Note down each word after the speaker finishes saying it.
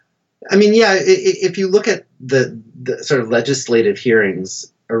I mean, yeah, if you look at the sort of legislative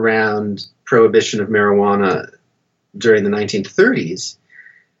hearings around prohibition of marijuana during the 1930s,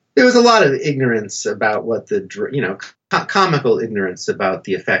 there was a lot of ignorance about what comical ignorance about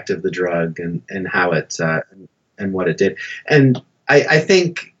the effect of the drug and how it and what it did. And I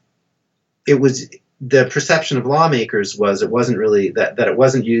think it was the perception of lawmakers was it wasn't really that it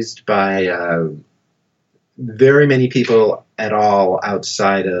wasn't used by very many people at all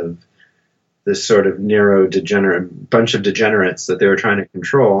outside of this sort of narrow bunch of degenerates that they were trying to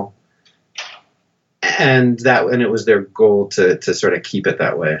control. And it was their goal to sort of keep it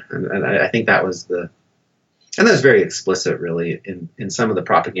that way. And I think that was that was very explicit, really, in some of the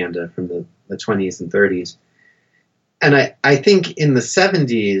propaganda from the 20s and 30s. And I think in the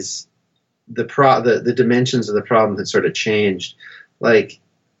 70s, the dimensions of the problem had sort of changed. Like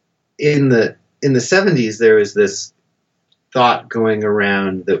in the 70s, there was this thought going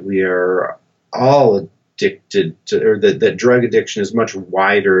around that we are all addicted to, or that drug addiction is much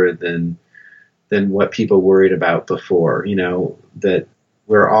wider than what people worried about before. You know, that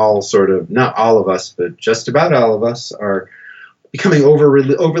we're all sort of, not all of us, but just about all of us are becoming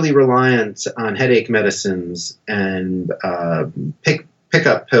overly reliant on headache medicines and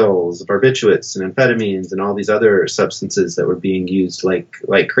pick-up pills, barbiturates and amphetamines and all these other substances that were being used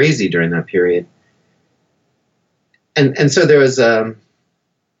like crazy during that period. And so there was,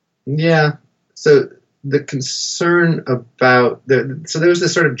 so the concern about, so there was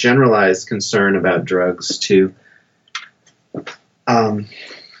this sort of generalized concern about drugs too,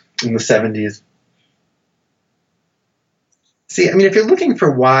 in the 70s. See, I mean, if you're looking for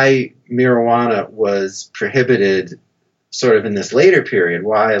why marijuana was prohibited sort of in this later period,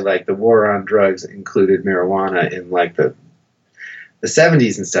 why like the war on drugs included marijuana in like the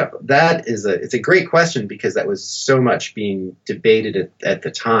 70s and stuff, it's a great question, because that was so much being debated at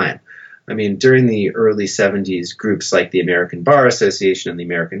the time. I mean, during the early 70s, groups like the American Bar Association and the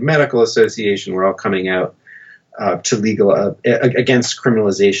American Medical Association were all coming out to against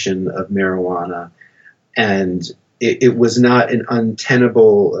criminalization of marijuana. And it was not an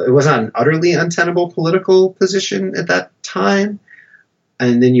utterly untenable political position at that time.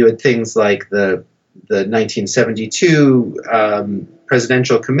 And then you had things like the 1972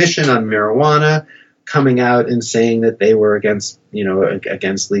 Presidential Commission on Marijuana coming out and saying that they were against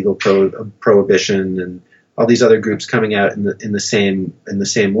legal prohibition, and all these other groups coming out in the same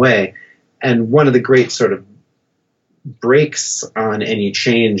way. And one of the great sort of breaks on any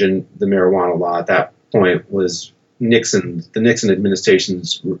change in the marijuana law at that point was the Nixon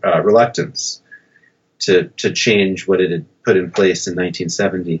administration's reluctance to change what it had put in place in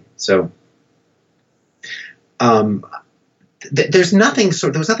 1970. So there was nothing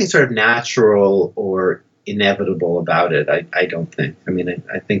sort of natural or inevitable about it. I don't think. I mean,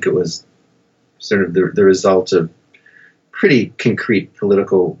 I think it was sort of the result of pretty concrete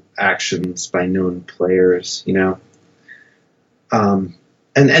political actions by known players, you know. And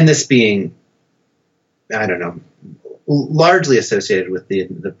this being, I don't know, largely associated with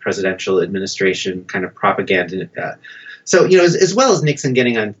the presidential administration kind of propaganda. So, you know, as well as Nixon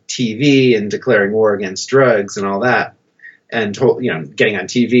getting on TV and declaring war against drugs and all that, and, you know, getting on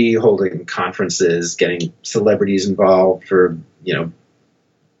TV, holding conferences, getting celebrities involved for, you know,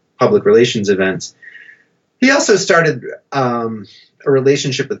 public relations events. He also started a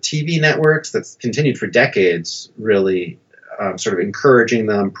relationship with TV networks that's continued for decades, really sort of encouraging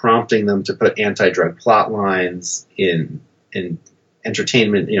them, prompting them to put anti-drug plot lines in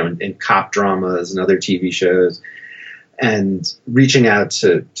entertainment, you know, in cop dramas and other TV shows, and reaching out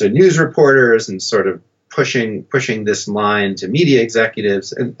to news reporters and sort of pushing this line to media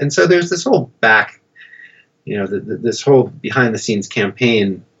executives. And so there's this whole this whole behind the scenes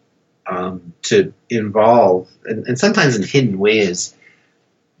campaign to involve, and sometimes in hidden ways,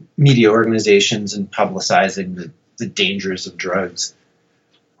 media organizations in publicizing the dangers of drugs.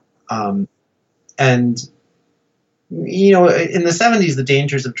 And, you know, in the 70s, the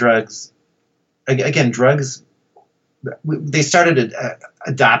dangers of drugs, again, drugs, they started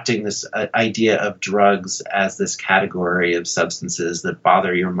adopting this idea of drugs as this category of substances that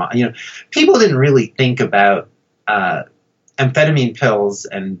bother your mind. You know, people didn't really think about amphetamine pills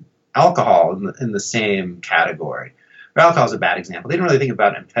and alcohol in the same category. Or alcohol is a bad example. They didn't really think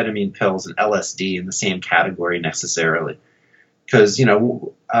about amphetamine pills and LSD in the same category necessarily, because, you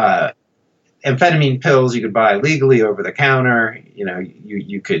know, amphetamine pills you could buy legally over the counter. You know,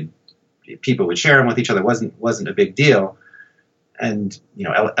 you could, people would share them with each other. wasn't a big deal. And, you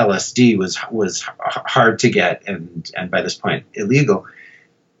know, LSD was hard to get and by this point illegal.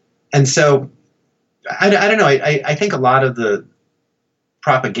 And so I don't know. I think a lot of the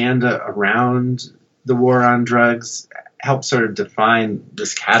propaganda around the war on drugs helped sort of define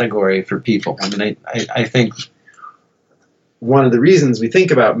this category for people. I mean, I think one of the reasons we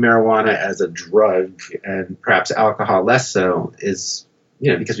think about marijuana as a drug and perhaps alcohol less so is,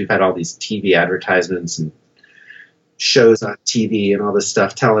 because we've had all these TV advertisements and shows on TV and all this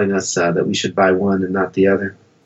stuff telling us that we should buy one and not the other.